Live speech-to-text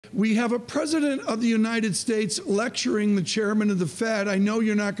we have a president of the United States lecturing the chairman of the Fed. I know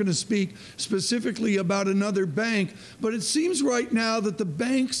you're not going to speak specifically about another bank, but it seems right now that the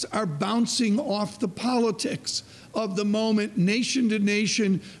banks are bouncing off the politics of the moment, nation to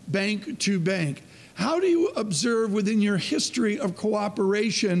nation, bank to bank. How do you observe within your history of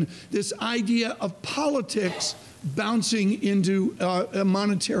cooperation this idea of politics bouncing into a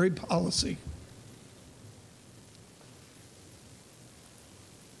monetary policy?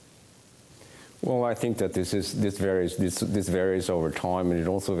 Well, I think that this varies over time, and it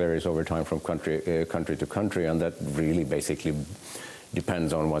also varies over time from country to country, and that really basically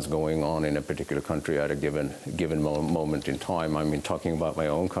depends on what's going on in a particular country at a given moment in time. I mean, talking about my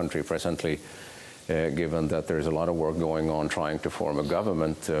own country presently, given that there's a lot of work going on trying to form a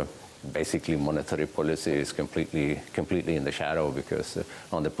government, basically monetary policy is completely in the shadow, because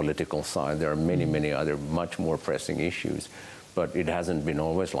on the political side there are many other much more pressing issues. But it hasn't been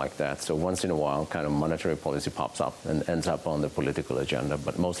always like that. So once in a while, kind of monetary policy pops up and ends up on the political agenda,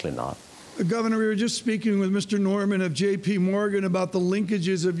 but mostly not. Governor, we were just speaking with Mr. Norman of J.P. Morgan about the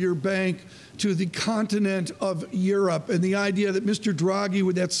linkages of your bank to the continent of Europe, and the idea that Mr. Draghi,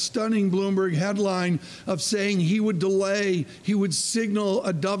 with that stunning Bloomberg headline of saying he would delay, he would signal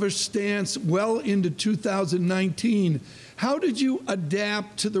a dovish stance well into 2019. How did you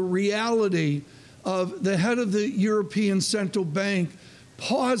adapt to the reality of the head of the European Central Bank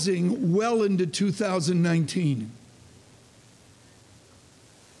pausing well into 2019?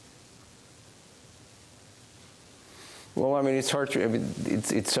 Well, I mean, it's hard to. I mean,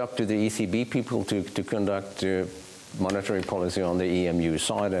 it's up to the ECB people to conduct monetary policy on the EMU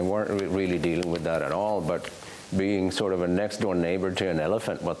side, and we're really dealing with that at all. But being sort of a next-door neighbor to an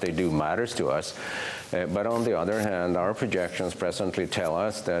elephant, what they do matters to us. But on the other hand, our projections presently tell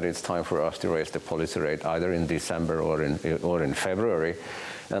us that it's time for us to raise the policy rate either in December or in February.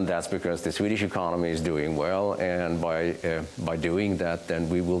 And that's because the Swedish economy is doing well, and by doing that, then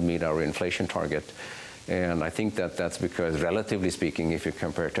we will meet our inflation target. And I think that that's because, relatively speaking, if you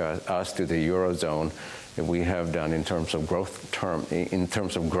compare us to the Eurozone, we have done in terms of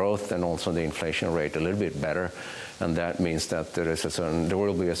growth and also the inflation rate a little bit better, and that means that there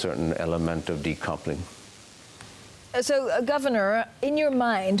will be a certain element of decoupling. So, Governor, in your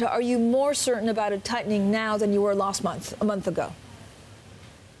mind, are you more certain about it tightening now than you were last month, a month ago?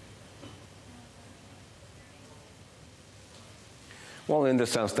 Well, in the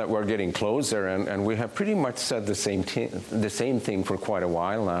sense that we're getting closer, and we have pretty much said the same thing for quite a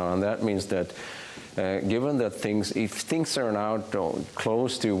while now, and that means that given that if things turn out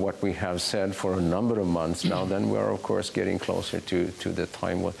close to what we have said for a number of months now, then we are of course getting closer to the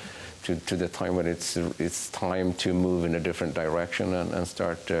time when it's time to move in a different direction and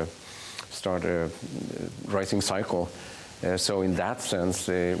start a rising cycle. So in that sense,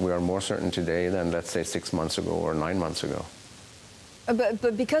 we are more certain today than, let's say, 6 months ago or 9 months ago.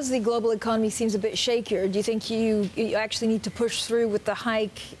 But because the global economy seems a bit shakier, do you think you actually need to push through with the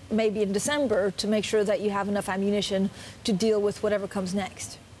hike maybe in December to make sure that you have enough ammunition to deal with whatever comes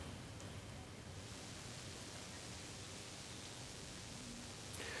next?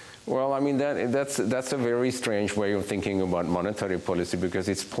 Well, I mean, that's a very strange way of thinking about monetary policy, because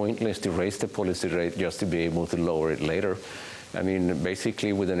it's pointless to raise the policy rate just to be able to lower it later. I mean,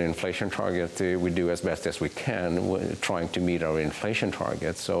 basically, with an inflation target, we do as best as we can, trying to meet our inflation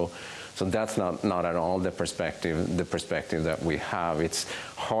target. So that's not at all the perspective that we have. It's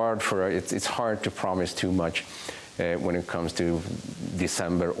hard to promise too much when it comes to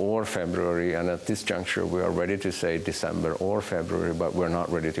December or February. And at this juncture, we are ready to say December or February, but we're not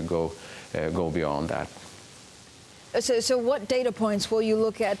ready to go beyond that. So what data points will you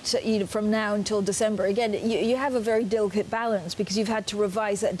look at from now until December? Again, you have a very delicate balance, because you've had to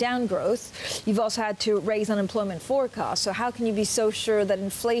revise that down growth. You've also had to raise unemployment forecasts. So how can you be so sure that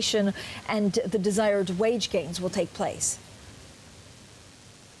inflation and the desired wage gains will take place?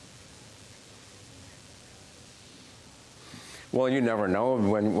 Well, you never know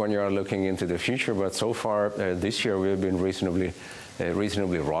when you are looking into the future, but so far this year we have been reasonably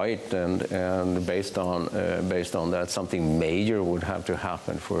right, and based on that, something major would have to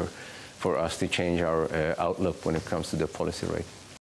happen for us to change our outlook when it comes to the policy rate.